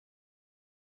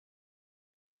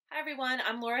Hi everyone,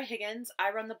 I'm Lora Higgins.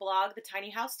 I run the blog The Tiny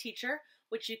House Teacher,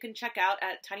 which you can check out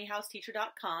at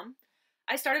tinyhouseteacher.com.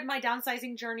 I started my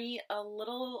downsizing journey a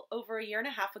little over a year and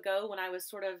a half ago when I was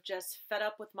sort of just fed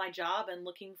up with my job and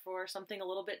looking for something a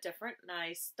little bit different, and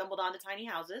I stumbled onto tiny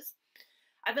houses.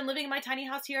 I've been living in my tiny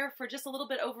house here for just a little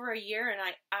bit over a year, and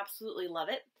I absolutely love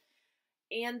it.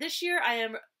 And this year I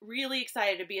am really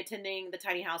excited to be attending the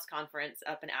Tiny House Conference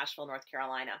up in Asheville, North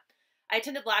Carolina. I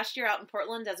attended last year out in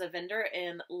Portland as a vendor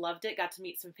and loved it. Got to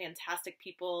meet some fantastic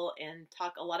people and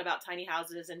talk a lot about tiny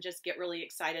houses and just get really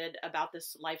excited about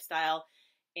this lifestyle,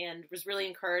 and was really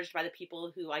encouraged by the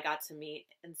people who I got to meet.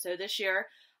 And so this year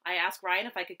I asked Ryan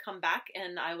if I could come back,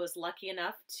 and I was lucky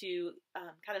enough to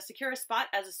kind of secure a spot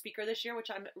as a speaker this year,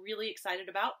 which I'm really excited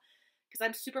about because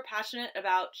I'm super passionate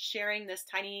about sharing this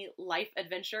tiny life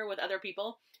adventure with other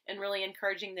people and really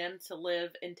encouraging them to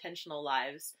live intentional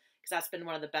lives, because that's been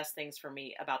one of the best things for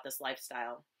me about this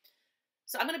lifestyle.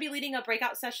 So I'm going to be leading a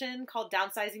breakout session called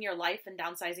Downsizing Your Life and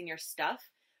Downsizing Your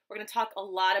Stuff. We're going to talk a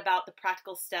lot about the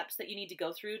practical steps that you need to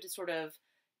go through to sort of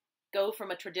go from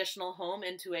a traditional home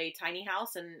into a tiny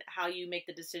house, and how you make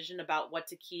the decision about what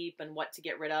to keep and what to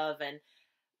get rid of, and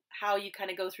how you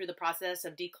kind of go through the process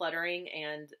of decluttering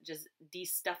and just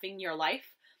de-stuffing your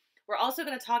life. We're also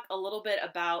going to talk a little bit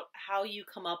about how you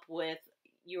come up with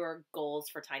your goals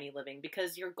for tiny living,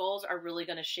 because your goals are really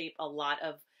going to shape a lot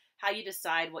of how you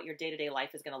decide what your day-to-day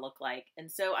life is going to look like.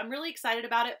 And so I'm really excited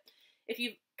about it. If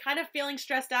you're kind of feeling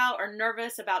stressed out or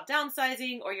nervous about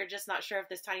downsizing, or you're just not sure if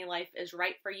this tiny life is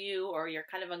right for you, or you're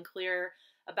kind of unclear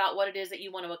about what it is that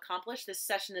you want to accomplish, this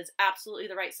session is absolutely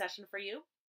the right session for you.